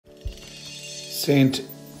Saint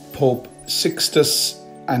Pope Sixtus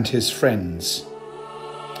and his friends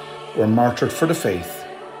were martyred for the faith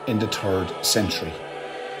in the 3rd century.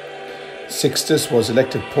 Sixtus was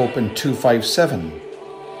elected Pope in 257,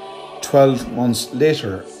 12 months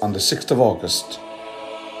later on the 6th of August,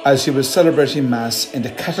 as he was celebrating Mass in the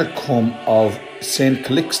catacomb of St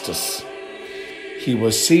Sixtus. He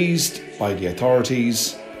was seized by the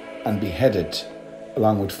authorities and beheaded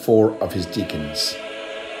along with 4 of his deacons.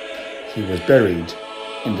 He was buried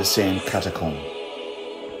in the same catacomb.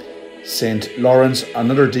 St Lawrence,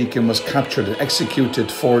 another deacon, was captured and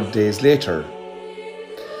executed 4 days later.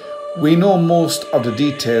 We know most of the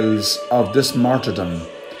details of this martyrdom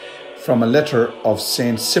from a letter of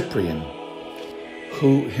St Cyprian,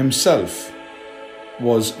 who himself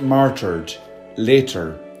was martyred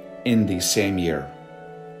later in the same year.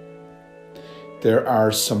 There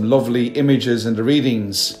are some lovely images in the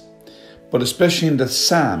readings, but especially in the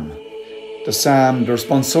psalm. The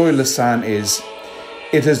responsorial of the psalm is,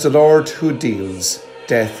 "It is the Lord who deals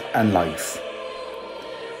death and life."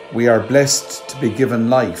 We are blessed to be given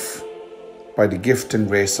life by the gift and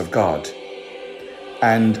grace of God.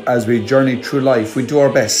 And as we journey through life, we do our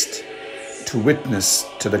best to witness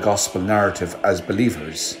to the gospel narrative as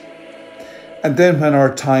believers. And then when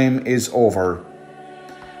our time is over,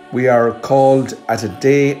 we are called at a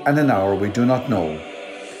day and an hour we do not know.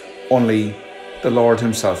 Only the Lord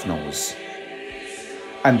himself knows.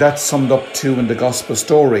 And that's summed up too in the gospel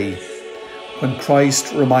story when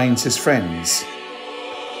Christ reminds his friends,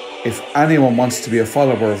 "If anyone wants to be a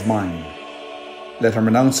follower of mine, let him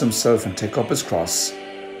renounce himself and take up his cross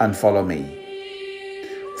and follow me.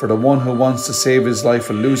 For the one who wants to save his life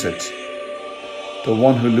will lose it. The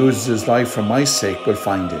one who loses his life for my sake will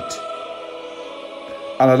find it."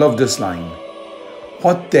 And I love this line.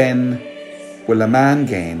 "What then will a man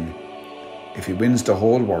gain if he wins the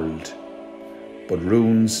whole world, but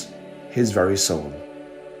ruins his very soul?"